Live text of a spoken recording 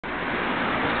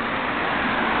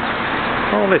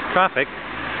All this traffic.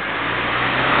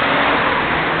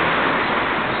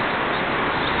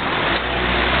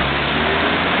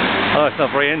 Oh, it's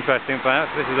not very interesting perhaps.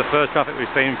 This is the first traffic we've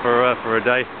seen for a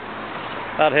day.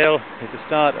 That hill is the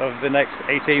start of the next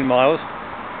 18 miles.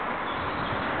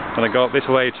 I'm going to go up this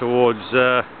way towards,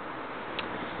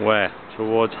 where?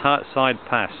 Towards Hartside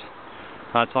Pass.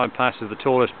 Hartside Pass is the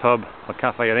tallest pub or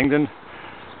cafe in England.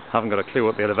 Haven't got a clue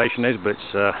what the elevation is, but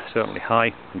it's certainly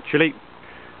high and chilly.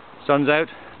 Sun's out,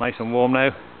 nice and warm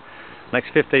now. Next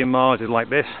 15 miles is like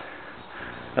this,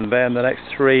 and then the next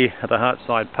 3 at the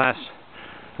Hartside Pass,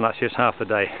 and that's just half the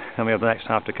day. And we have the next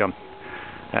half to come.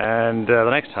 And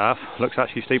the next half looks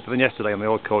actually steeper than yesterday on the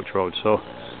old coach road, so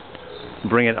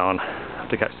bring it on. I have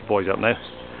to catch the boys up now.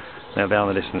 Now down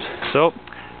the distance. So,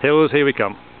 hills, here we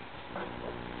come.